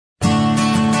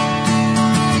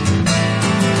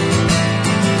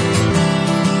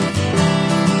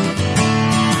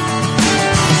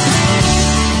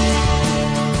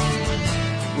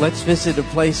Let's visit a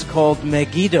place called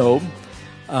Megiddo,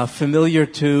 familiar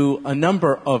to a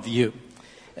number of you.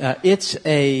 It's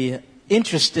a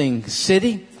interesting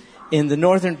city in the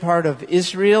northern part of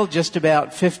Israel, just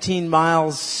about 15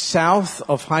 miles south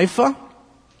of Haifa.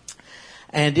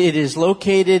 And it is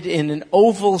located in an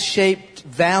oval-shaped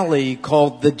valley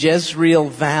called the Jezreel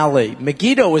Valley.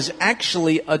 Megiddo is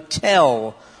actually a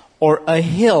tell or a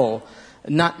hill,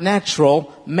 not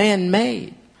natural,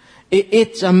 man-made.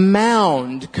 It's a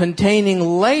mound containing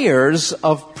layers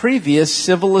of previous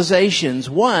civilizations,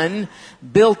 one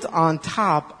built on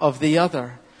top of the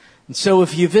other. And so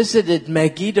if you visited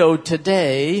Megiddo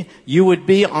today, you would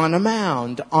be on a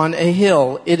mound, on a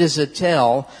hill. It is a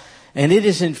tell, and it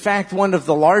is in fact one of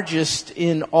the largest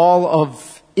in all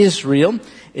of Israel.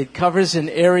 It covers an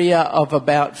area of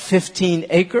about 15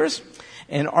 acres,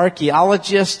 and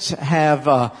archaeologists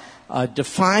have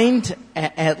defined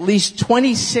at least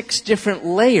 26 different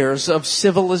layers of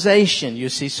civilization, you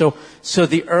see. So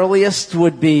the earliest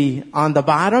would be on the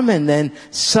bottom, and then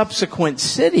subsequent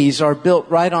cities are built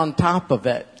right on top of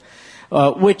it,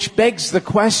 which begs the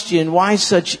question, why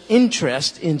such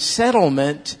interest in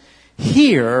settlement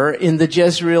here in the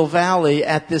Jezreel Valley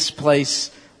at this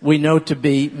place we know to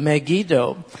be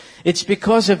Megiddo? It's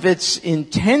because of its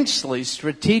intensely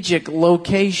strategic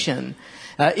location.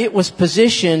 It was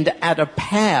positioned at a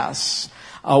pass,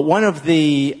 one of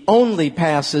the only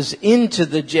passes into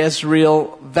the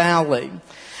Jezreel Valley.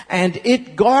 And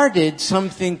it guarded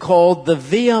something called the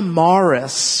Via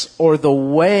Maris, or the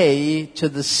way to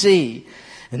the sea.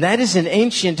 And that is an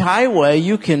ancient highway.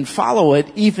 You can follow it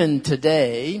even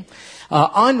today,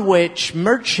 on which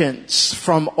merchants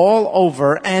from all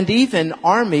over and even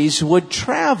armies would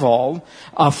travel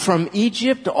from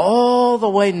Egypt all the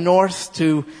way north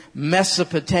to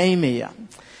Mesopotamia.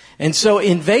 And so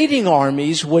invading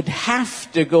armies would have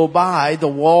to go by the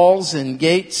walls and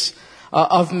gates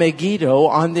of Megiddo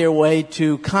on their way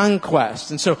to conquest.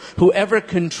 And so whoever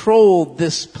controlled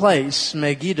this place,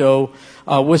 Megiddo,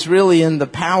 was really in the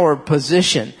power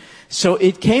position. So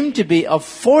it came to be a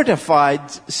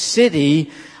fortified city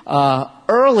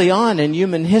early on in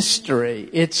human history.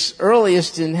 Its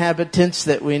earliest inhabitants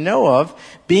that we know of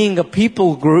being a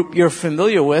people group you're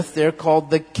familiar with. They're called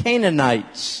the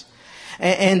Canaanites.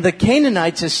 And the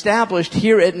Canaanites established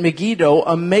here at Megiddo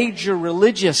a major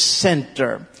religious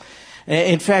center.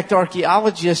 In fact,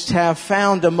 archaeologists have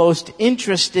found a most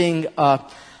interesting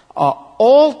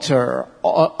altar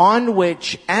on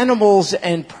which animals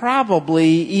and probably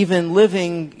even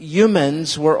living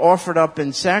humans were offered up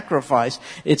in sacrifice.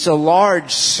 It's a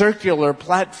large circular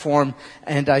platform,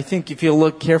 and I think if you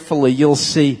look carefully, you'll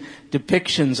see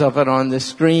depictions of it on the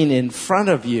screen in front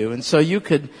of you. And so you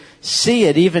could see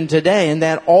it even today. And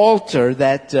that altar,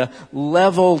 that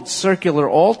leveled circular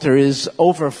altar, is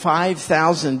over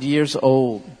 5,000 years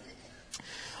old.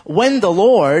 When the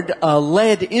Lord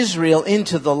led Israel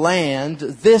into the land,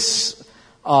 this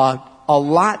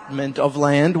allotment of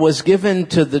land was given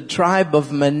to the tribe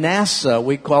of Manasseh.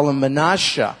 We call him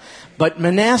Manasseh. But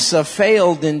Manasseh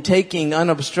failed in taking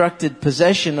unobstructed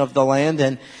possession of the land,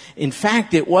 and in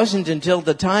fact, it wasn't until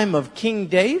the time of King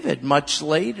David, much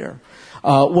later,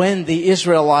 when the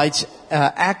Israelites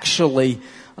actually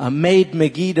made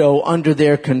Megiddo under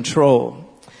their control.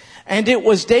 And it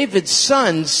was David's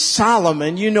son,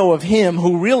 Solomon, you know of him,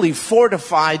 who really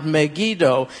fortified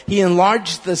Megiddo. He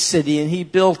enlarged the city, and he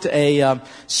built a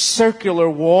circular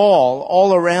wall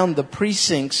all around the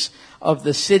precincts of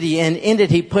the city. And in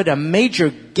it, he put a major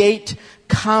gate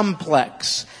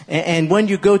complex. And when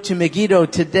you go to Megiddo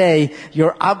today,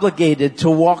 you're obligated to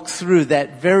walk through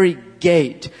that very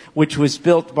gate, which was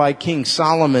built by King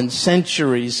Solomon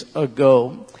centuries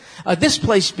ago. This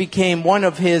place became one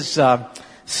of his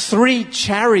 3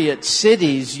 chariot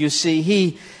cities. You see,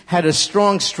 he had a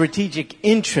strong strategic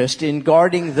interest in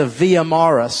guarding the Via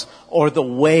Maris, or the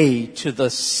way to the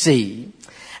sea.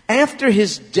 After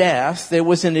his death, there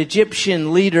was an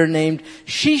Egyptian leader named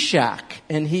Shishak,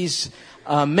 and he's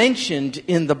mentioned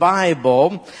in the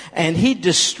Bible, and he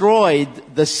destroyed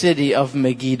the city of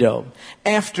Megiddo.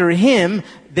 After him,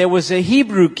 there was a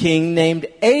Hebrew king named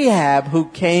Ahab who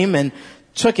came and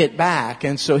took it back,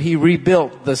 and so he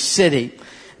rebuilt the city.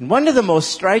 And one of the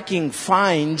most striking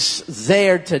finds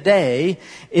there today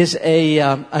is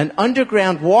an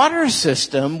underground water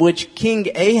system which King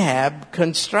Ahab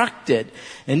constructed.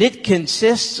 And it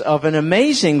consists of an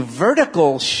amazing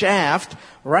vertical shaft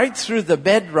right through the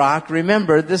bedrock.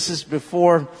 Remember, this is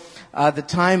before the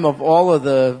time of all of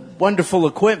the wonderful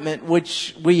equipment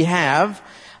which we have,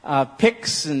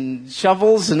 picks and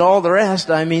shovels and all the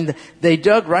rest. I mean, they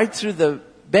dug right through the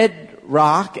bedrock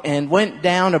rock and went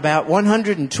down about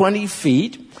 120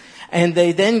 feet. And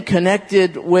they then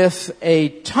connected with a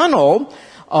tunnel,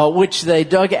 which they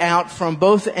dug out from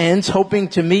both ends, hoping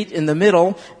to meet in the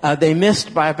middle. They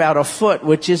missed by about a foot,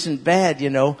 which isn't bad,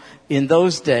 in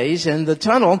those days. And the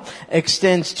tunnel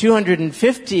extends 15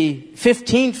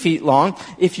 feet long.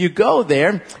 If you go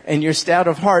there and you're stout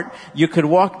of heart, you could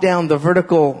walk down the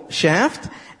vertical shaft,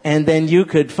 and then you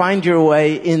could find your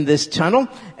way in this tunnel,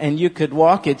 and you could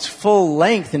walk its full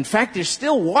length. In fact, there's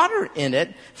still water in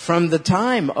it from the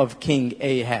time of King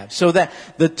Ahab. So that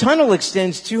the tunnel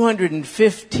extends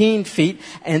 215 feet,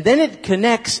 and then it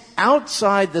connects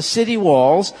outside the city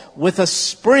walls with a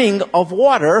spring of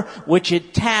water, which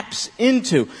it taps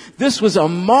into. This was a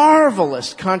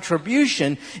marvelous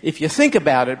contribution, if you think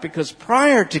about it, because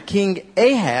prior to King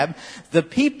Ahab, the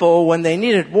people, when they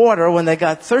needed water, when they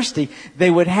got thirsty,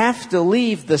 they would have to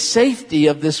leave the safety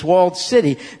of this walled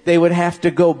city. They would have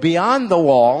to go beyond the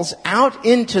walls, out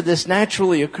into this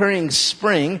naturally occurring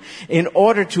spring, in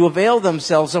order to avail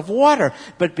themselves of water.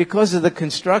 But because of the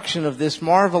construction of this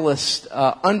marvelous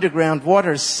underground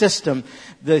water system,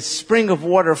 the spring of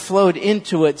water flowed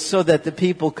into it so that the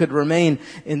people could remain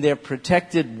in their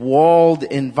protected, walled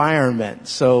environment.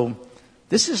 So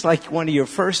this is like one of your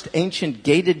first ancient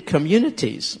gated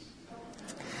communities.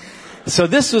 So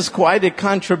this was quite a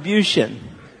contribution.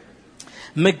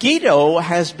 Megiddo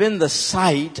has been the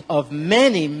site of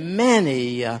many,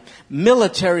 many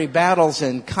military battles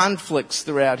and conflicts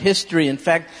throughout history. In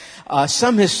fact,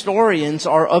 some historians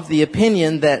are of the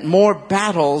opinion that more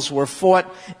battles were fought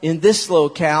in this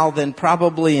locale than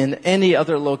probably in any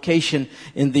other location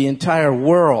in the entire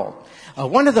world.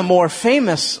 One of the more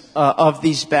famous of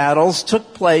these battles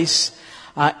took place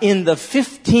in the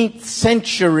 15th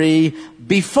century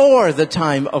before the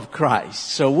time of Christ.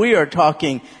 So we are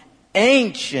talking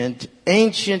ancient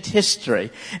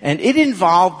history. And it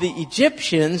involved the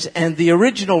Egyptians and the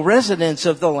original residents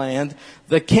of the land,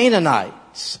 the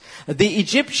Canaanites. The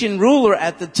Egyptian ruler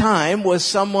at the time was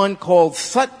someone called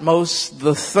Thutmose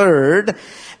III.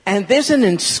 And there's an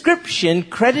inscription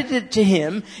credited to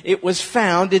him.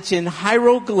 It's in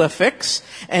hieroglyphics,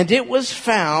 and it was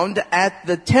found at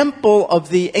the temple of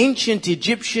the ancient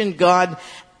Egyptian god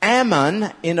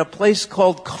Ammon in a place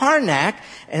called Karnak.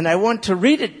 And I want to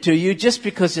read it to you just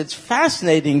because it's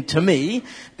fascinating to me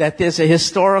that there's a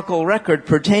historical record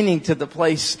pertaining to the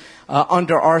place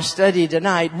under our study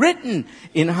tonight, written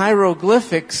in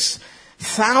hieroglyphics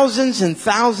thousands and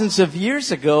thousands of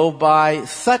years ago by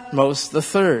Thutmose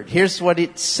III. Here's what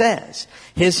it says.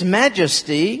 His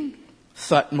Majesty,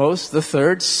 Thutmose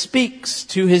III, speaks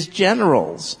to his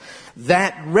generals.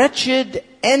 That wretched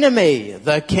enemy,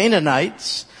 the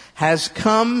Canaanites, has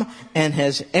come and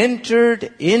has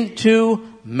entered into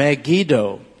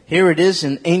Megiddo. Here it is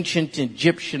in ancient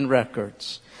Egyptian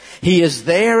records. He is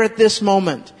there at this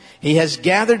moment. He has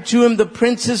gathered to him the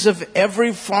princes of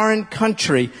every foreign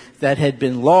country that had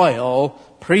been loyal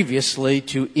previously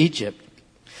to Egypt.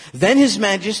 Then His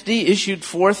Majesty issued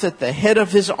forth at the head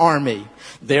of his army.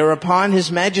 Thereupon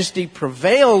His Majesty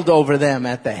prevailed over them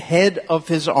at the head of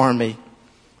his army.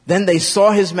 Then they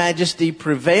saw His Majesty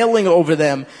prevailing over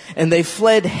them, and they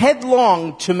fled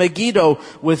headlong to Megiddo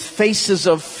with faces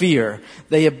of fear.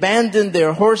 They abandoned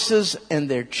their horses and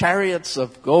their chariots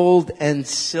of gold and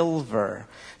silver.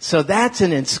 So that's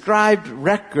an inscribed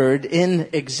record in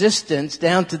existence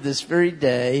down to this very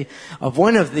day of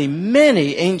one of the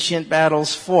many ancient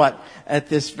battles fought at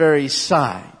this very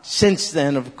site. Since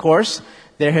then, of course,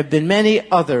 there have been many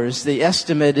others. The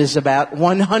estimate is about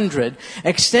 100,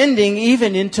 extending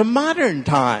even into modern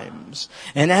times.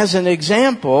 And as an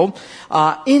example,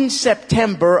 in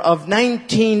September of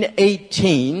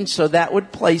 1918, so that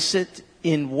would place it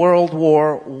in World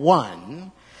War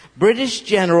I, British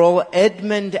General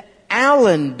Edmund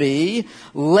Allenby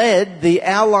led the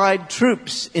Allied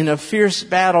troops in a fierce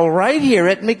battle right here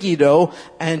at Megiddo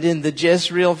and in the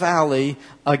Jezreel Valley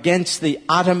against the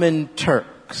Ottoman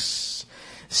Turks.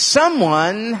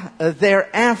 Someone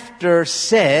thereafter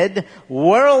said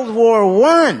World War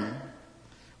I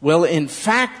will in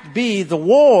fact be the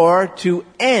war to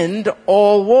end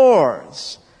all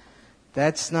wars.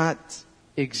 That's not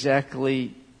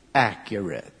exactly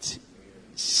accurate.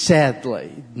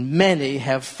 Sadly, many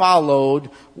have followed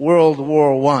World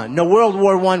War I. No, World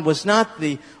War I was not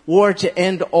the war to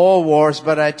end all wars,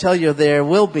 but I tell you, there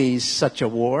will be such a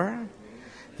war.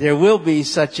 There will be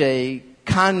such a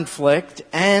conflict,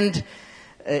 and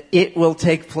it will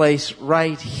take place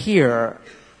right here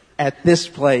at this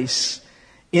place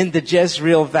in the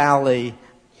Jezreel Valley,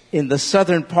 in the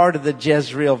southern part of the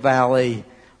Jezreel Valley,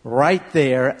 right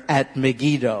there at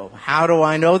Megiddo. How do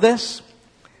I know this?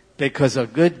 Because a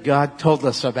good God told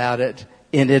us about it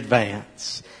in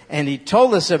advance. And He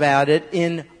told us about it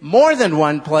in more than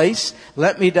one place.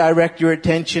 Let me direct your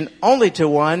attention only to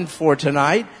one for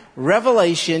tonight.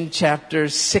 Revelation chapter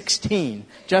 16.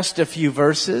 Just a few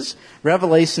verses.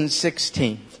 Revelation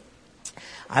 16.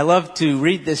 I love to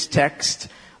read this text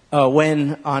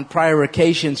when on prior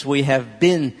occasions we have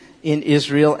been in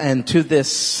Israel and to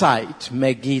this site,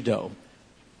 Megiddo.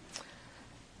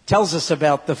 Tells us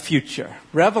about the future.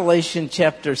 Revelation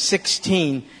chapter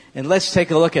 16, and let's take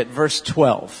a look at verse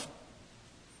 12.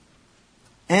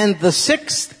 And the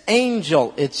sixth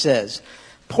angel, it says,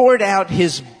 poured out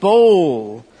his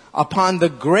bowl upon the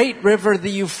great river,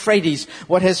 the Euphrates.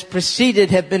 What has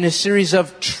preceded have been a series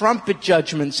of trumpet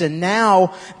judgments, and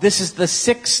now this is the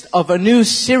sixth of a new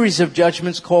series of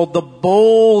judgments called the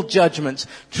bowl judgments.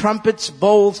 Trumpets,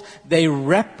 bowls, they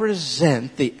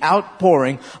represent the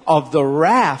outpouring of the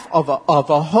wrath of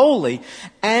a holy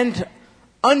and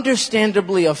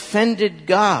understandably offended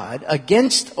God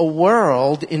against a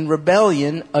world in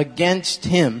rebellion against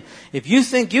Him. If you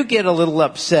think you get a little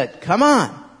upset, come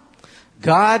on.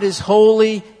 God is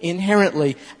holy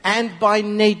inherently and by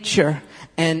nature,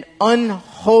 and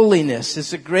unholiness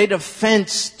is a great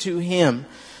offense to Him.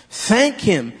 Thank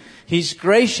Him. He's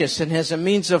gracious and has a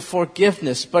means of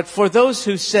forgiveness. But for those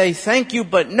who say thank you,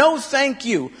 but no thank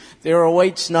you, there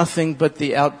awaits nothing but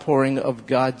the outpouring of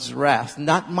God's wrath.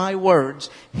 Not my words,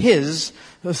 His,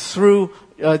 through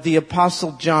the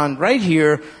Apostle John. Right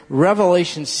here,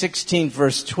 Revelation 16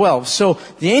 verse 12. So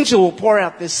the angel will pour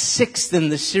out this sixth in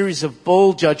the series of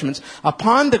bowl judgments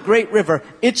upon the great river.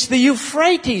 It's the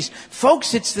Euphrates.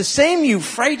 Folks, it's the same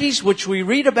Euphrates which we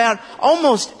read about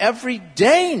almost every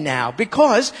day now,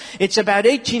 because it's about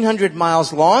 1,800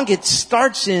 miles long. It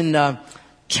starts in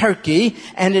Turkey,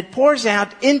 and it pours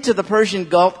out into the Persian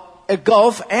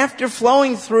Gulf after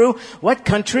flowing through what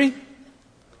country?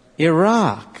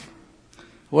 Iraq.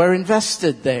 We're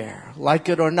invested there, like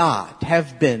it or not,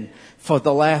 have been for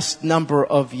the last number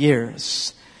of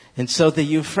years. And so the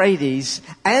Euphrates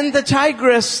and the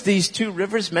Tigris, these two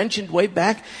rivers mentioned way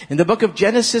back in the book of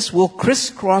Genesis, will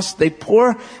crisscross. They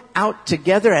pour out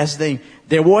together as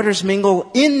their waters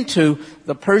mingle into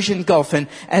the Persian Gulf. And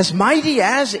as mighty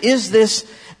as is this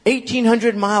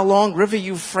 1,800 mile long river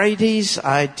Euphrates,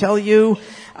 I tell you,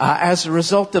 as a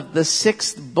result of the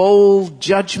sixth bowl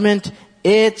judgment,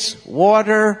 its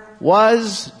water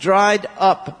was dried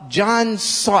up. John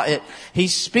saw it. He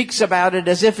speaks about it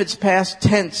as if it's past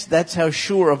tense. That's how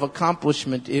sure of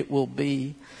accomplishment it will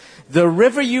be. The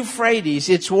river Euphrates,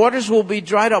 its waters will be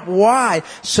dried up. Why?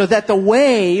 So that the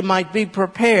way might be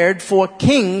prepared for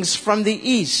kings from the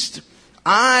east.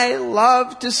 I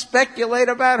love to speculate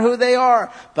about who they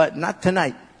are, but not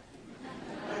tonight.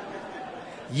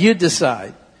 You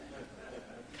decide.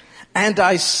 And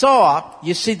I saw,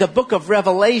 you see, the book of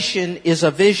Revelation is a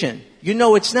vision. You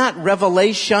know, it's not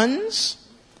Revelations.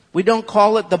 We don't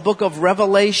call it the book of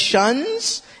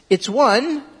Revelations. It's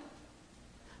one,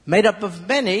 made up of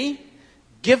many,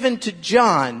 given to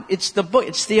John. It's the book,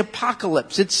 it's the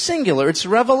apocalypse. It's singular, it's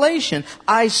Revelation.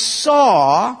 I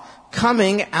saw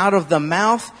coming out of the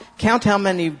mouth, count how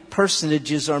many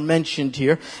personages are mentioned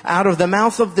here, out of the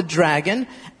mouth of the dragon,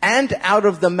 and out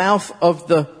of the mouth of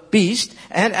the beast,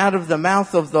 and out of the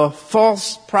mouth of the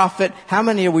false prophet. How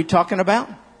many are we talking about?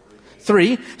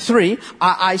 Three.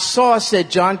 I saw,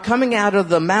 said John, coming out of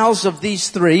the mouths of these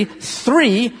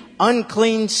three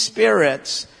unclean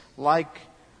spirits like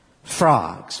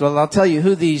frogs. Well, I'll tell you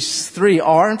who these three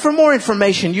are. And for more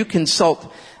information, you consult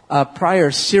a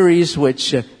prior series,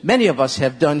 which many of us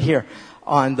have done here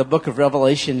on the book of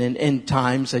Revelation and end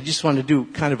times. I just want to do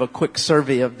kind of a quick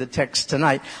survey of the text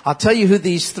tonight. I'll tell you who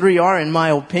these three are, in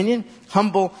my opinion.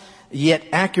 Humble yet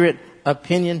accurate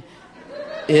opinion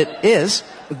it is.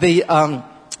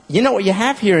 You know what you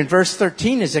have here in verse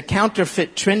 13 is a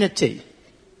counterfeit Trinity.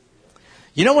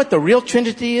 You know what the real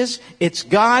Trinity is? It's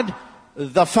God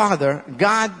the Father,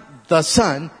 God the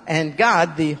Son, and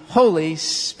God the Holy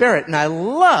Spirit. And I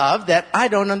love that I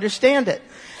don't understand it.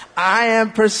 I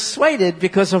am persuaded,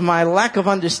 because of my lack of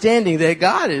understanding, that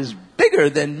God is bigger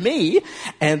than me.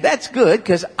 And that's good,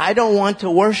 because I don't want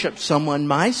to worship someone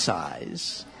my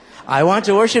size. I want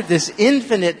to worship this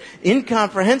infinite,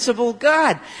 incomprehensible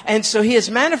God. And so He has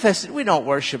manifested. We don't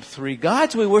worship three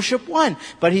gods, we worship one.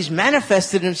 But He's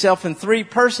manifested Himself in three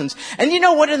persons. And you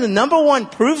know what the number one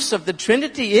proofs of the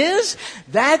Trinity is?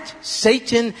 That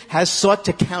Satan has sought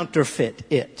to counterfeit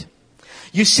it.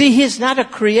 You see, He is not a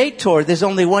creator. There's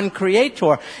only one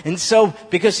creator. And so,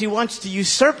 because he wants to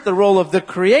usurp the role of the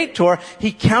creator,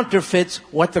 he counterfeits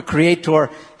what the creator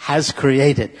has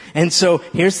created. And so,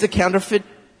 here's the counterfeit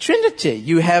Trinity.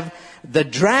 You have the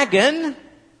dragon.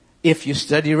 If you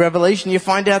study Revelation, you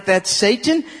find out that's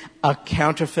Satan, a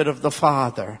counterfeit of the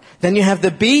Father. Then you have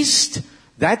the beast.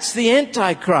 That's the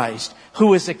Antichrist,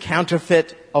 who is a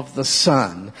counterfeit of the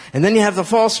Son. And then you have the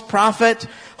false prophet,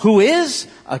 who is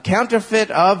a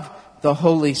counterfeit of the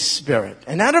Holy Spirit.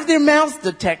 And out of their mouth,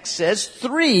 the text says,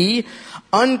 3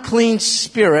 unclean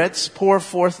spirits pour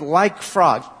forth like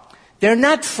frogs. They're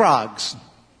not frogs.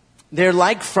 They're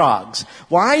like frogs.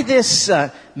 Why this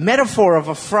metaphor of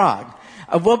a frog?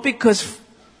 Well, because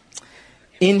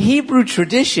in Hebrew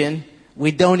tradition,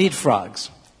 we don't eat frogs.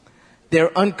 They're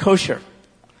unkosher.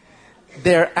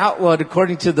 They're outlawed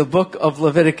according to the book of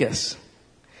Leviticus.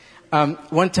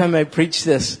 One time I preached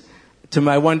this to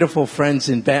my wonderful friends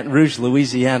in Baton Rouge,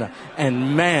 Louisiana.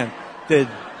 And man,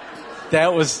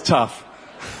 that was tough.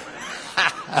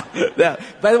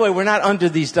 By the way, we're not under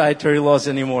these dietary laws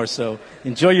anymore, so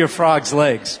enjoy your frog's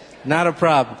legs. Not a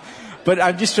problem. But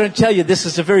I'm just trying to tell you, this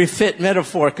is a very fit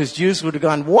metaphor, because Jews would have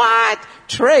gone, what?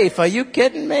 Trafe, are you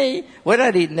kidding me? We're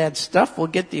not eating that stuff. We'll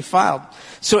get defiled.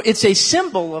 So it's a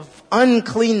symbol of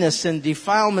uncleanness and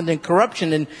defilement and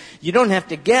corruption. And you don't have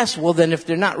to guess, well, then if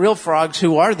they're not real frogs,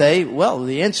 who are they? Well,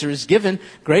 the answer is given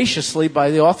graciously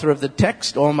by the author of the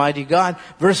text, Almighty God.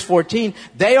 Verse 14,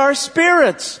 they are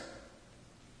spirits.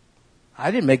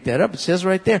 I didn't make that up. It says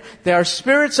right there. They are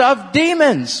spirits of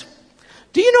demons.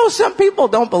 Do you know some people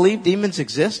don't believe demons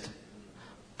exist?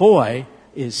 Boy,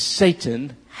 is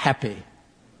Satan happy.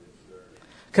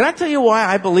 Can I tell you why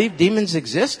I believe demons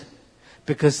exist?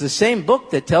 Because the same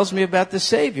book that tells me about the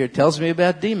Savior tells me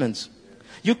about demons.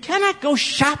 You cannot go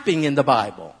shopping in the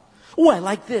Bible. Oh, I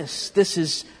like this. This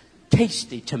is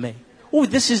tasty to me. Oh,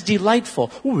 this is delightful.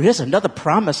 Oh, here's another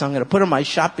promise I'm going to put in my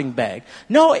shopping bag.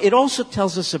 No, it also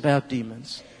tells us about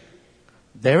demons.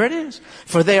 There it is.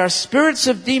 For they are spirits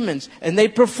of demons, and they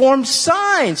perform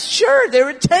signs. Sure, they're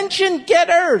attention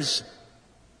getters.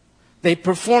 They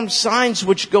perform signs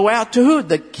which go out to who?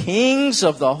 The kings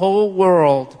of the whole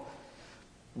world.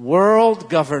 World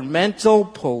governmental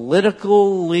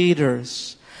political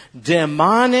leaders.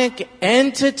 Demonic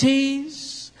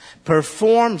entities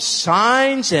perform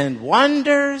signs and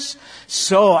wonders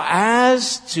so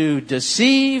as to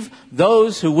deceive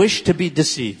those who wish to be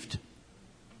deceived.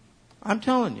 I'm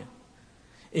telling you.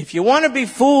 If you want to be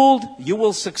fooled, you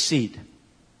will succeed.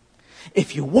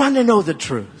 If you want to know the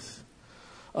truth,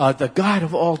 the God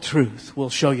of all truth will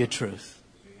show you truth.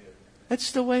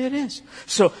 That's the way it is.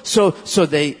 So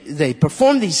they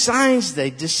perform these signs, they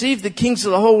deceive the kings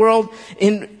of the whole world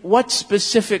in what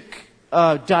specific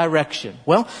direction?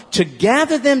 Well, to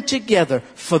gather them together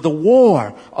for the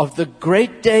war of the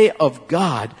great day of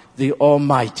God, the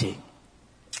Almighty.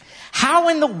 How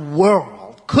in the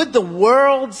world could the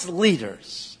world's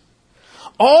leaders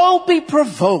all be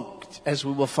provoked, as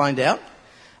we will find out,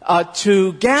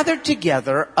 to gather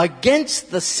together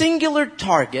against the singular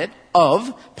target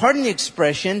of, pardon the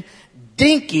expression,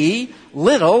 dinky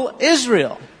little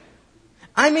Israel?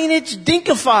 I mean, it's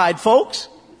dinkified, folks.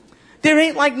 There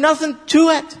ain't like nothing to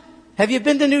it. Have you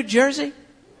been to New Jersey?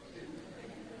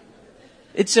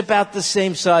 It's about the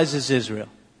same size as Israel.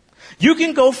 You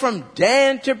can go from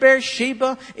Dan to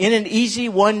Beersheba in an easy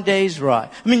 1 day's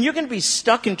ride. I mean, you're going to be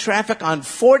stuck in traffic on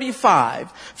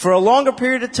 45 for a longer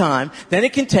period of time than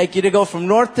it can take you to go from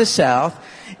north to south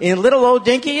in little old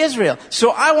dinky Israel. So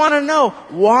I want to know,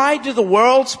 why do the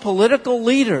world's political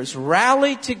leaders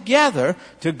rally together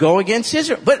to go against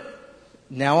Israel? But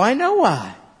now I know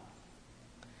why.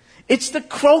 It's the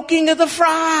croaking of the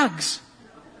frogs.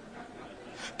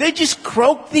 They just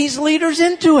croak these leaders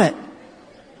into it.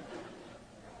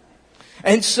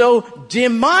 And so,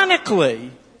 demonically,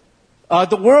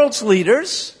 the world's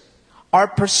leaders are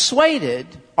persuaded,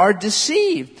 are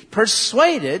deceived,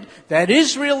 persuaded that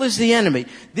Israel is the enemy.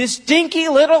 This dinky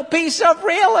little piece of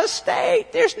real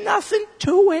estate, there's nothing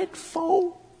to it,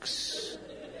 folks.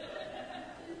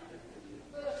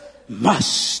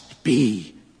 Must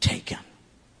be taken.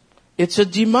 It's a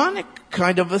demonic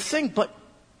kind of a thing, but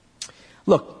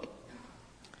look,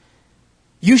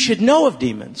 you should know of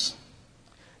demons.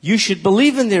 You should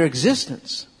believe in their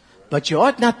existence, but you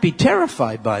ought not be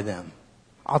terrified by them.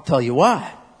 I'll tell you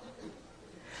why.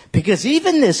 Because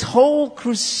even this whole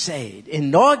crusade,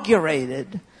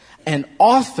 inaugurated and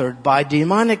authored by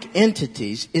demonic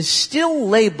entities, is still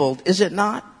labeled, is it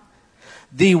not?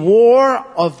 The war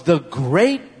of the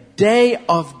great day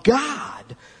of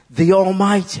God, the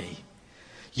Almighty.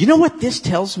 You know what this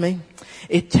tells me?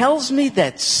 It tells me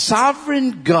that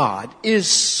sovereign God is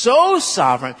so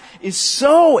sovereign, is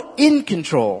so in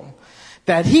control,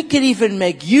 that he could even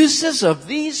make uses of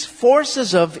these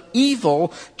forces of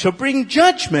evil to bring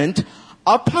judgment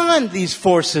upon these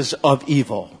forces of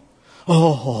evil.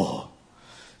 Oh,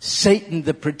 Satan,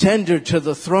 the pretender to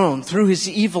the throne, through his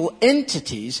evil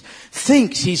entities,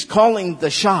 thinks he's calling the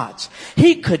shots.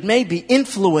 He could maybe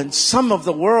influence some of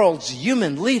the world's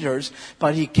human leaders,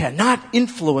 but he cannot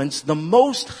influence the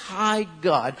Most High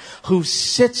God who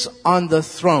sits on the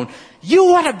throne.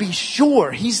 You ought to be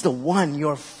sure he's the one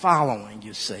you're following,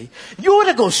 you see. You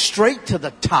ought to go straight to the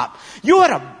top. You ought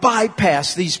to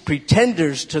bypass these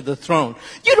pretenders to the throne.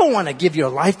 You don't want to give your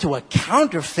life to a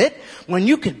counterfeit when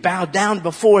you could bow down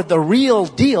before the real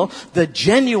deal, the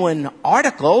genuine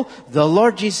article, the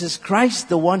Lord Jesus Christ,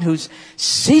 the one who's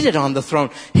seated on the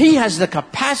throne. He has the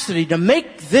capacity to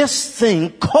make this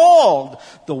thing called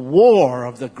the war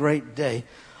of the great day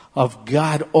of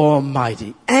God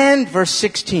Almighty. And verse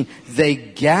 16,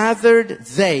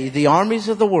 the armies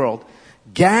of the world,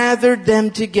 gathered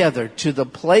them together to the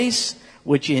place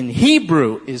which in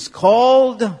Hebrew is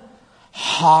called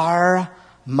Har-Mageddon,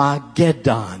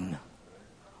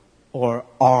 or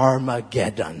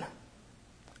Armageddon.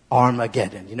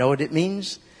 Armageddon. You know what it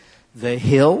means? The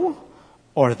hill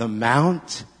or the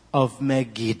mount of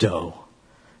Megiddo.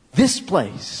 This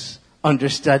place, under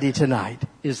study tonight,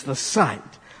 is the site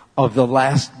of the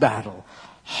last battle,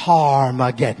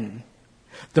 Har-Mageddon.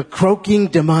 The croaking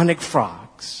demonic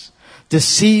frogs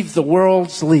deceive the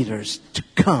world's leaders to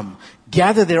come,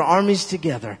 gather their armies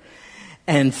together,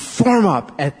 and form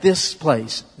up at this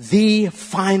place the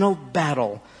final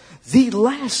battle, the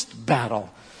last battle.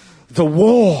 The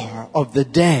war of the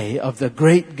day of the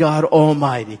great God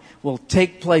Almighty will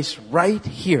take place right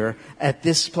here at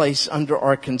this place under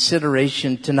our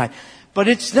consideration tonight. But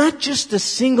it's not just a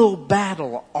single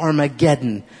battle,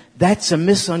 Armageddon. That's a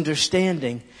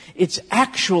misunderstanding. It's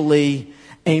actually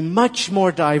a much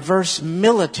more diverse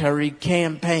military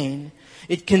campaign.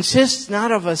 It consists not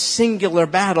of a singular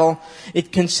battle.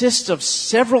 It consists of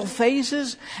several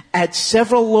phases at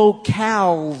several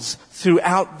locales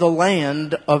throughout the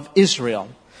land of Israel.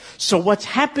 So what's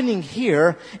happening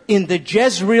here in the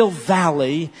Jezreel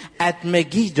Valley at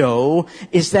Megiddo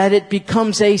is that it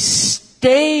becomes a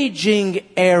staging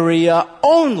area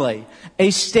only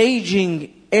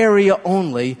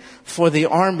for the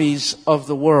armies of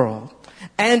the world.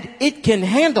 And it can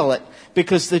handle it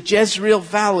because the Jezreel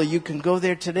Valley, you can go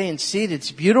there today and see it.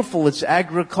 It's beautiful, it's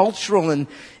agricultural, and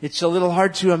it's a little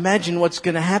hard to imagine what's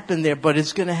going to happen there, but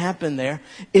it's going to happen there.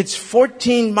 It's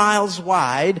 14 miles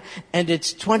wide and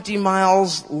it's 20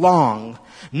 miles long.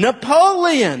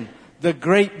 Napoleon, the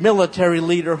great military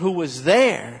leader who was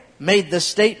there, made the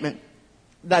statement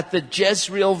that the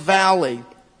Jezreel Valley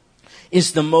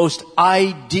is the most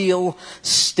ideal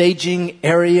staging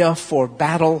area for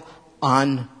battle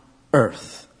on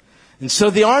earth. And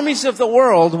so the armies of the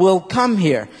world will come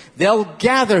here. They'll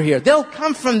gather here. They'll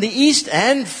come from the east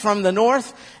and from the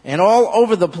north and all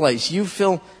over the place. You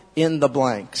fill in the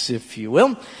blanks, if you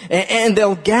will. And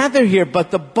they'll gather here,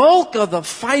 but the bulk of the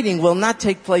fighting will not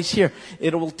take place here.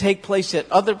 It will take place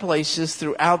at other places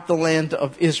throughout the land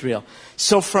of Israel.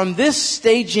 So from this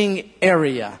staging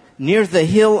area, near the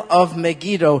hill of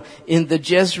Megiddo in the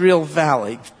Jezreel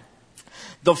Valley,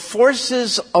 the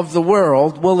forces of the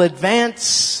world will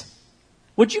advance.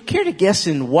 Would you care to guess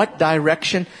in what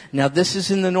direction? Now, this is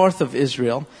in the north of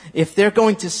Israel. If they're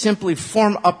going to simply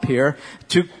form up here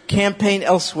to campaign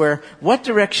elsewhere, what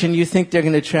direction do you think they're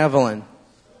going to travel in?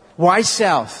 Why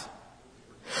south?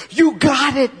 You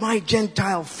got it, my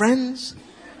Gentile friends.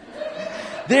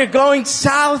 They're going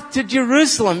south to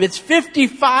Jerusalem. It's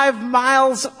 55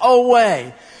 miles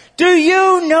away. Do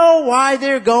you know why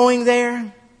they're going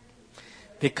there?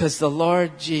 Because the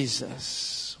Lord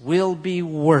Jesus will be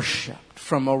worshipped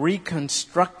from a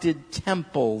reconstructed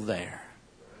temple there.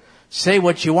 Say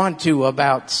what you want to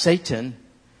about Satan,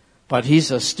 but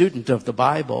he's a student of the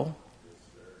Bible.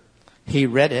 He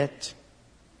read it.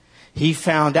 He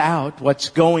found out what's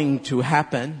going to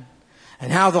happen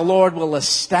and how the Lord will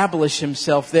establish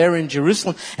himself there in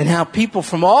Jerusalem and how people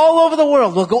from all over the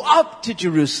world will go up to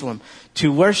Jerusalem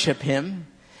to worship him,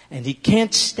 and he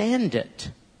can't stand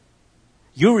it.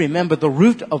 You remember the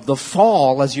root of the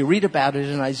fall as you read about it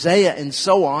in Isaiah and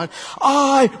so on.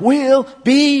 I will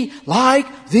be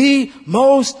like the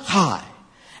Most High.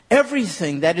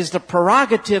 Everything that is the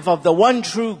prerogative of the one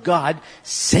true God,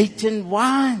 Satan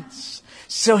wants.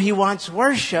 So he wants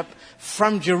worship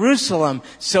from Jerusalem.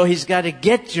 So he's got to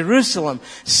get Jerusalem.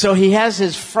 So he has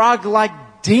his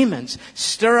frog-like demons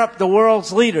stir up the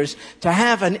world's leaders to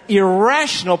have an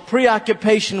irrational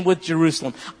preoccupation with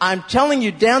Jerusalem. I'm telling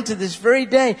you, down to this very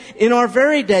day, in our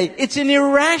very day, it's an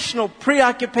irrational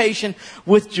preoccupation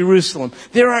with Jerusalem.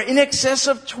 There are in excess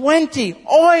of 20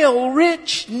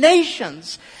 oil-rich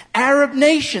nations, Arab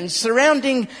nations,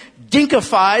 surrounding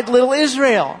dinkified little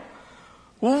Israel.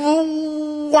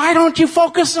 Why don't you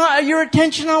focus your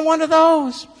attention on one of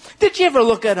those? Did you ever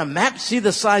look at a map, see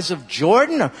the size of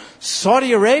Jordan or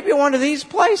Saudi Arabia, one of these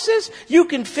places? You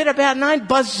can fit about 9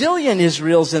 bazillion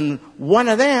Israels in one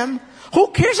of them.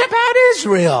 Who cares about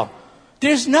Israel?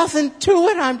 There's nothing to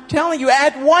it, I'm telling you.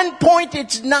 At one point,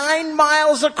 it's 9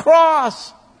 miles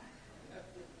across.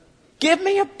 Give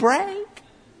me a break.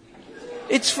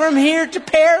 It's from here to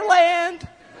Pearland.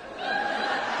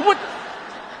 What?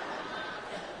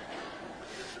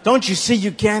 Don't you see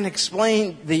you can't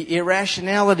explain the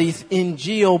irrationality in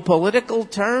geopolitical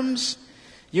terms?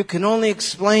 You can only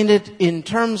explain it in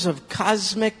terms of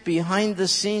cosmic,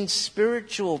 behind-the-scenes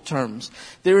spiritual terms.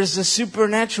 There is a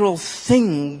supernatural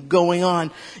thing going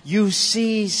on. You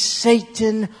see,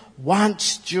 Satan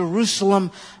wants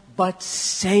Jerusalem, but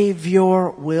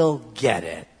Savior will get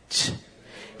it.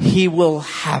 He will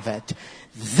have it.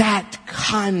 That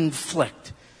conflict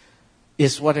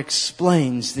is what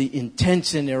explains the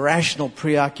intense and irrational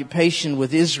preoccupation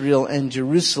with Israel and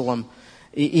Jerusalem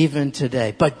even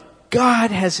today. But God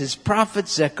has his prophet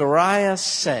Zechariah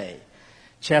say,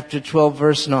 chapter 12,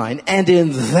 verse 9, "And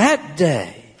in that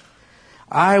day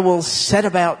I will set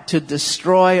about to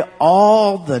destroy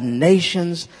all the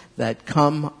nations that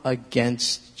come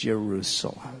against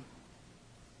Jerusalem."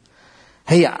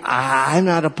 Hey, I'm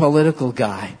not a political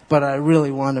guy, but I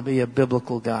really want to be a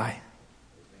biblical guy.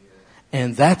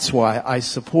 And that's why I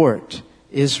support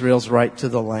Israel's right to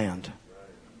the land.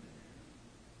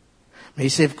 Now you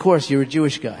say, of course, you're a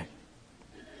Jewish guy.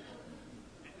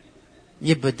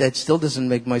 Yeah, but that still doesn't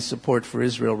make my support for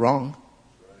Israel wrong.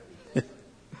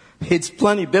 It's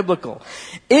plenty biblical.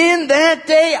 "In that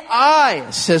day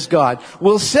I," says God,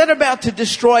 "will set about to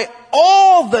destroy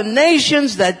all the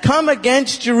nations that come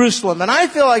against Jerusalem." And I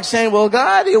feel like saying, well,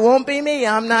 God, it won't be me.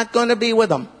 I'm not going to be with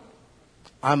them.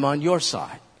 I'm on your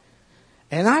side.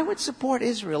 And I would support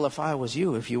Israel if I was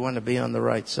you, if you want to be on the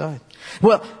right side.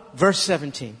 Well, verse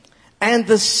 17. "And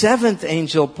the 7th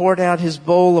angel poured out his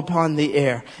bowl upon the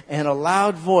air, and a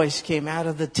loud voice came out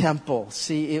of the temple."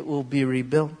 See, it will be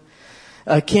rebuilt.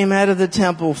 Came out of the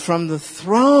temple from the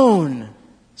throne,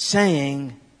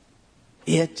 saying,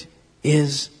 "It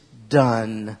is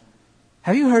done."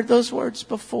 Have you heard those words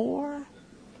before?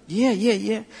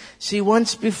 Yeah. See,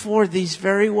 once before, these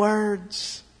very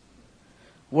words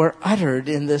were uttered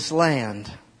in this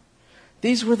land.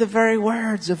 These were the very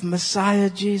words of Messiah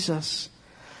Jesus,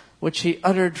 which he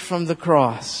uttered from the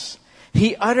cross.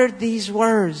 He uttered these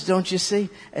words, don't you see,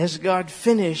 as God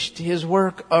finished his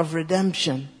work of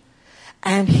redemption.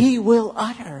 And he will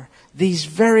utter these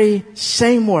very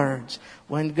same words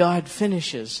when God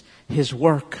finishes his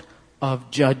work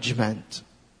of judgment.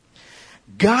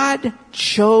 God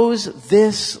chose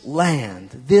this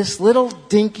land, this little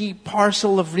dinky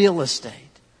parcel of real estate.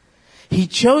 He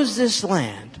chose this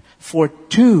land for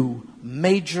 2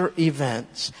 major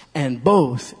events, and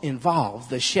both involve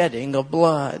the shedding of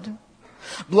blood.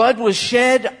 Blood was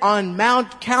shed on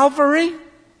Mount Calvary,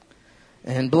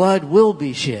 and blood will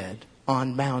be shed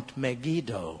on Mount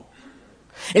Megiddo.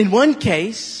 In one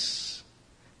case,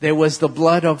 there was the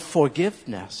blood of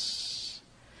forgiveness.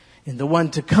 In the one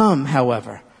to come,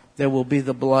 however, there will be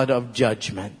the blood of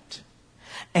judgment.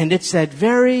 And it's that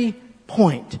very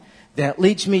point that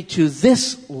leads me to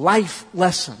this life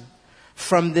lesson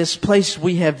from this place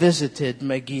we have visited,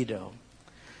 Megiddo.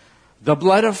 The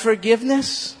blood of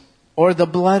forgiveness or the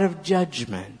blood of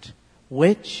judgment?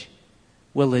 Which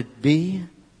will it be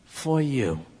for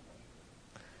you?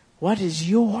 What is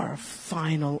your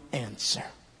final answer?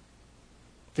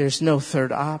 There's no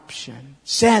third option.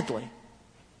 Sadly,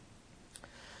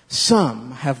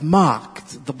 some have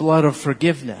mocked the blood of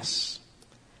forgiveness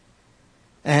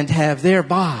and have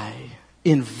thereby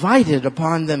invited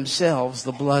upon themselves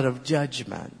the blood of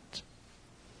judgment.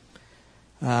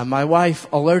 My wife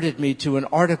alerted me to an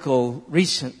article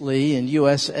recently in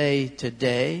USA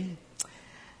Today,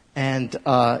 and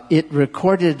it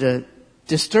recorded a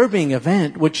disturbing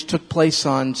event which took place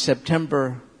on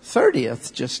September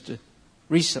 30th, just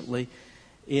recently,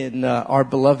 in our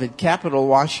beloved capital,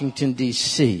 Washington,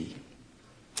 D.C.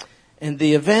 And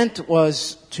the event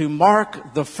was to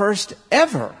mark the first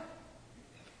ever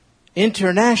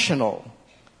International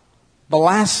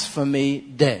Blasphemy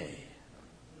Day.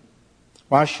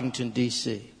 Washington,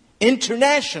 D.C.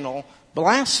 International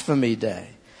Blasphemy Day.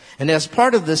 And as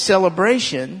part of the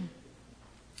celebration,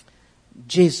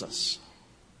 Jesus,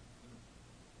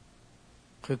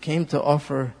 who came to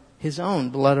offer his own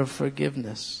blood of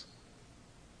forgiveness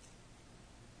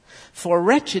for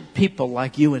wretched people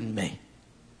like you and me.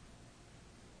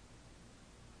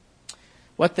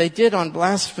 What they did on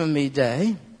Blasphemy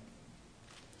Day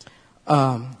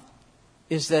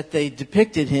is that they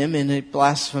depicted him in a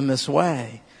blasphemous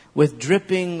way with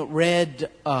dripping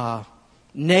red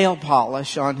nail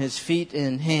polish on his feet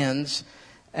and hands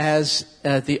as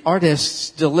the artist's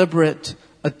deliberate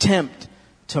attempt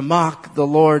to mock the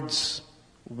Lord's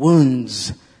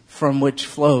wounds from which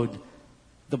flowed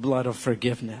the blood of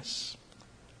forgiveness.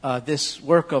 This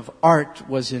work of art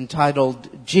was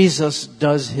entitled, Jesus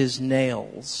Does His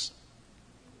Nails.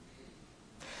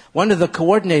 One of the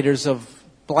coordinators of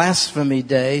Blasphemy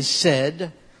Day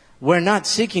said, we're not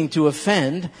seeking to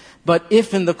offend, but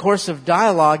if in the course of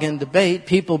dialogue and debate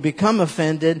people become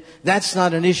offended, that's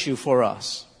not an issue for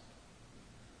us.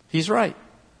 He's right.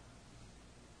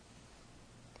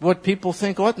 What people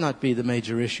think ought not be the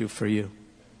major issue for you.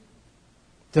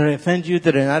 Did I offend you?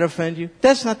 Did I not offend you?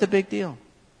 That's not the big deal.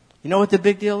 You know what the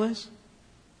big deal is?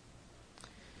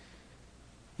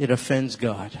 It offends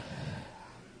God.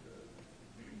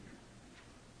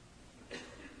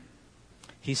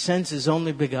 He sends His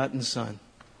only begotten Son.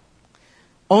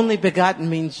 Only begotten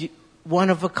means one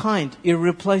of a kind,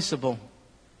 irreplaceable.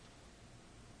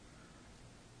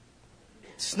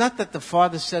 It's not that the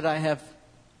Father said, I have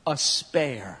a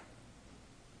spare.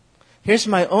 Here's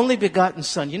my only begotten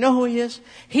Son. You know who He is?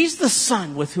 He's the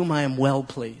Son with whom I am well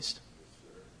pleased.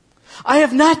 I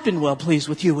have not been well pleased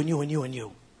with you and you and you and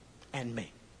you and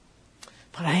me.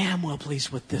 But I am well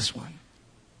pleased with this one.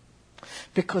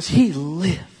 Because He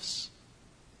lives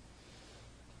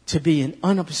to be in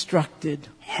unobstructed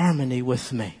harmony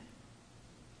with me.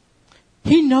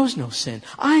 He knows no sin.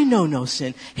 I know no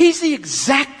sin. He's the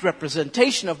exact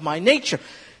representation of my nature.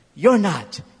 You're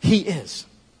not. He is.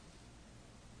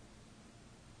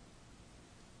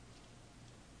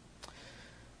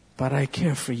 But I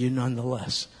care for you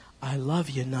nonetheless. I love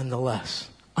you nonetheless.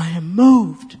 I am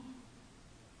moved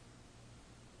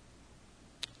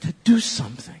to do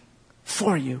something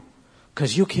for you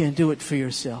because you can't do it for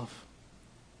yourself.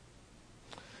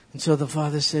 And so the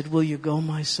Father said, will you go,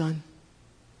 my son?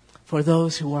 For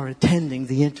those who are attending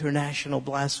the International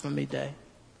Blasphemy Day.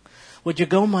 Would you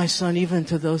go, my son, even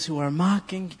to those who are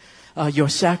mocking your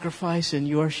sacrifice and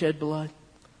your shed blood?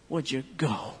 Would you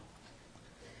go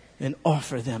and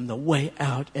offer them the way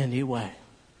out anyway?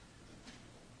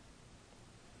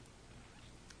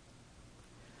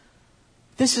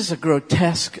 This is a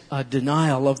grotesque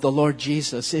denial of the Lord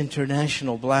Jesus'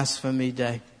 International Blasphemy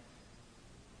Day.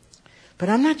 But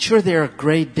I'm not sure there are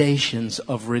gradations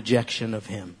of rejection of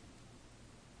Him.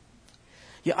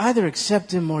 You either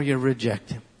accept Him or you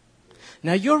reject Him.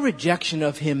 Now, your rejection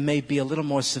of Him may be a little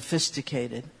more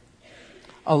sophisticated,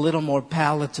 a little more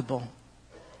palatable.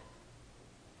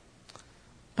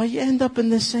 But you end up in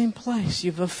the same place.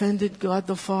 You've offended God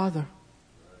the Father.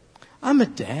 I'm a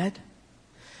dad.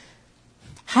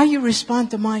 How you respond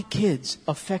to my kids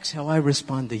affects how I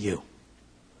respond to you.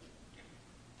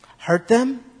 Hurt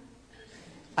them?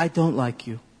 I don't like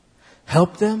you.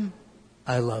 Help them?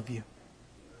 I love you.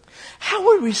 How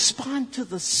we respond to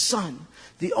the Son,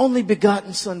 the only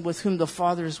begotten Son with whom the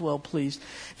Father is well pleased,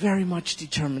 very much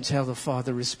determines how the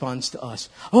Father responds to us.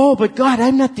 Oh, but God,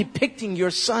 I'm not depicting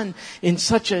your Son in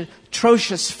such a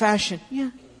atrocious fashion.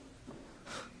 Yeah.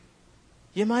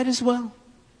 You might as well.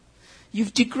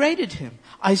 You've degraded Him.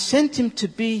 I sent Him to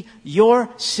be your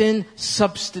sin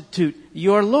substitute,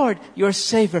 your Lord, your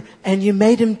Savior, and you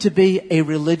made Him to be a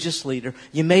religious leader.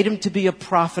 You made Him to be a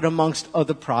prophet amongst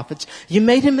other prophets. You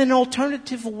made Him an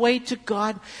alternative way to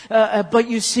God, but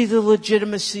you see the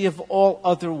legitimacy of all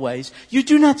other ways. You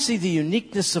do not see the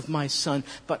uniqueness of my Son,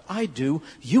 but I do.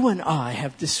 You and I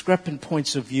have discrepant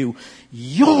points of view.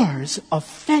 Yours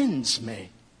offends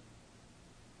me.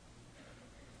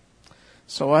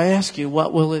 So I ask you,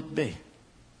 what will it be?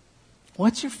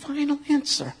 What's your final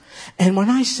answer? And when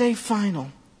I say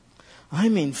final, I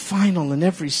mean final in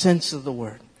every sense of the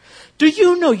word. Do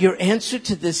you know your answer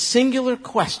to this singular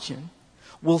question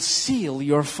will seal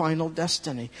your final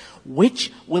destiny?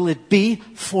 Which will it be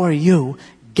for you?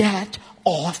 Get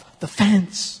off the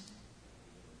fence.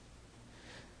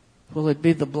 Will it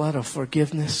be the blood of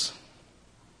forgiveness?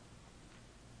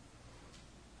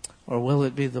 Or will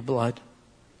it be the blood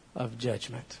of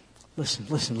judgment? Listen,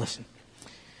 listen, listen.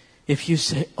 If you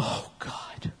say, oh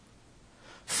God,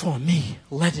 for me,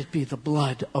 let it be the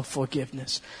blood of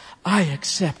forgiveness. I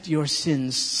accept your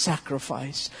sin's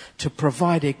sacrifice to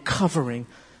provide a covering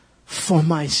for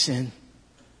my sin.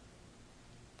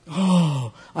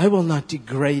 Oh, I will not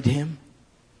degrade him.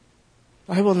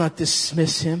 I will not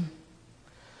dismiss him.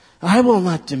 I will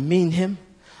not demean him.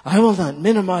 I will not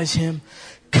minimize him.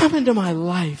 Come into my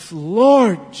life,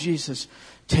 Lord Jesus.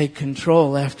 Take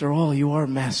control. After all, you are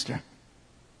master.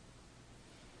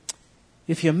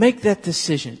 If you make that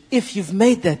decision, if you've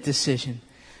made that decision,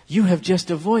 you have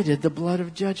just avoided the blood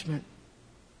of judgment.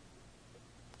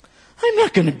 I'm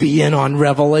not going to be in on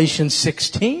Revelation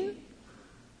 16.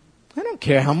 I don't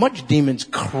care how much demons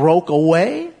croak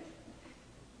away.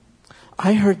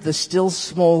 I heard the still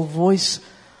small voice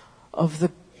of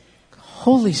the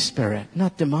Holy Spirit,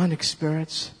 not demonic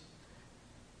spirits.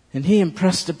 And he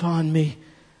impressed upon me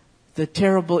the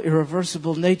terrible,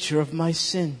 irreversible nature of my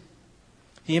sin.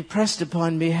 He impressed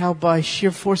upon me how by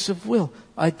sheer force of will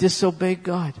I disobey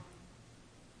God.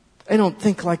 I don't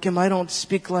think like him. I don't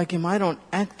speak like him. I don't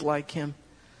act like him.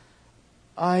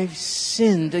 I've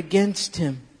sinned against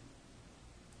him.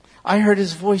 I heard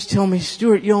his voice tell me,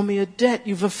 Stuart, you owe me a debt.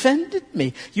 You've offended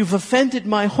me. You've offended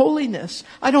my holiness.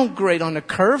 I don't grade on a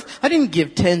curve. I didn't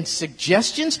give 10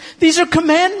 suggestions. These are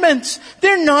commandments.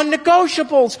 They're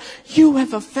non-negotiables. You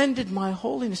have offended my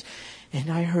holiness.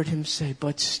 And I heard him say,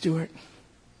 but Stuart,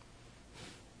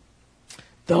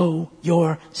 though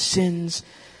your sins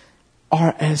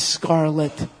are as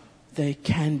scarlet, they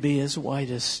can be as white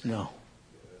as snow.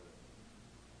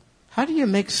 How do you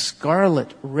make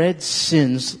scarlet red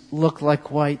sins look like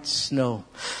white snow?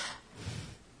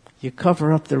 You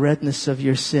cover up the redness of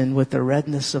your sin with the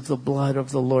redness of the blood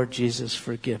of the Lord Jesus'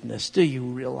 forgiveness. Do you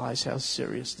realize how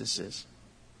serious this is?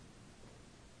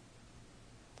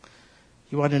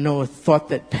 You want to know a thought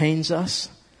that pains us?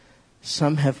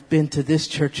 Some have been to this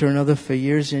church or another for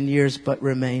years and years, but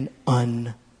remain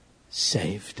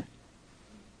unsaved.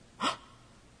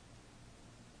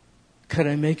 Could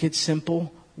I make it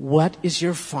simple? What is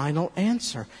your final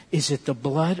answer? Is it the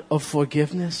blood of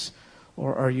forgiveness,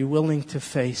 or are you willing to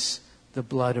face the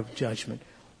blood of judgment?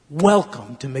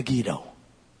 Welcome to Megiddo.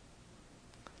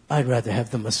 I'd rather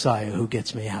have the Messiah who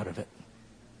gets me out of it.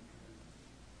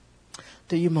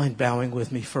 Do you mind bowing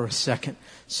with me for a second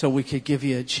so we could give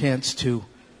you a chance to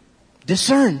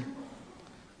discern?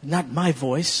 Not my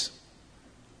voice,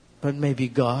 but maybe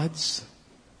God's.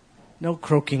 No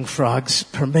croaking frogs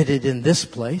permitted in this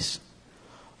place.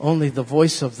 Only the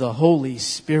voice of the Holy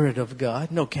Spirit of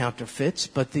God. No counterfeits,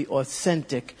 but the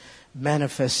authentic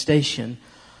manifestation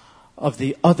of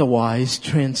the otherwise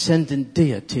transcendent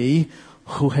deity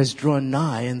who has drawn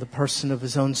nigh in the person of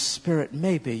his own Spirit.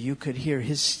 Maybe you could hear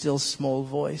his still small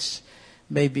voice.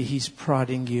 Maybe he's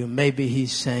prodding you. Maybe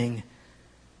he's saying,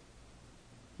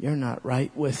 you're not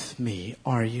right with me,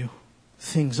 are you?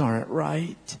 Things aren't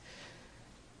right.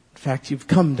 In fact, you've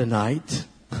come tonight,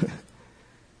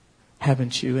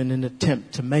 haven't you, in an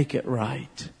attempt to make it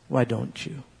right. Why don't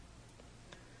you?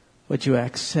 Would you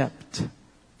accept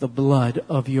the blood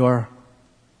of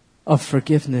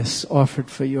forgiveness offered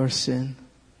for your sin?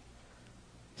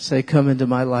 Say, come into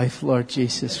my life, Lord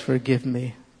Jesus, forgive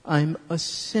me. I'm a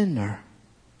sinner.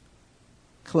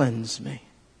 Cleanse me.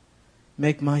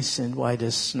 Make my sin white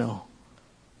as snow.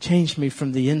 Change me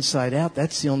from the inside out.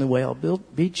 That's the only way I'll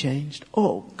be changed.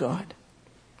 Oh, God.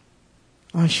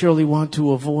 I surely want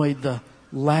to avoid the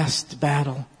last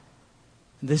battle.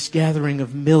 This gathering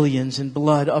of millions in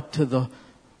blood up to the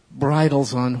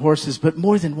bridles on horses. But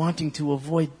more than wanting to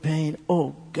avoid pain,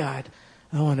 oh, God,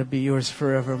 I want to be yours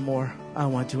forevermore. I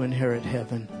want to inherit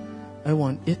heaven. I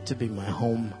want it to be my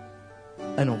home.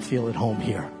 I don't feel at home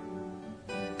here.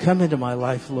 Come into my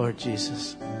life, Lord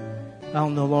Jesus. I'll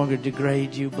no longer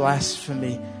degrade you, blaspheme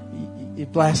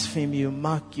you,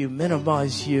 mock you,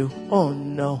 minimize you. Oh,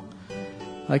 no.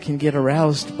 I can get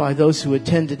aroused by those who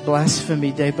attended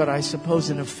Blasphemy Day, but I suppose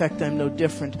in effect I'm no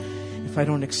different if I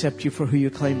don't accept you for who you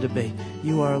claim to be.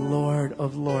 You are Lord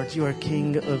of Lords. You are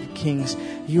King of Kings.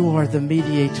 You are the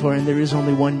mediator, and there is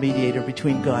only one mediator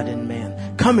between God and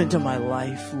man. Come into my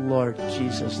life, Lord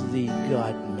Jesus, the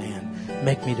God-man.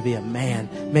 Make me to be a man.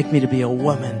 Make me to be a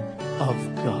woman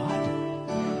of God.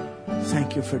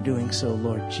 Thank you for doing so,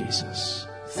 Lord Jesus.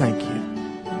 Thank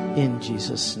you. In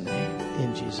Jesus' name.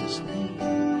 In Jesus'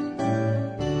 name.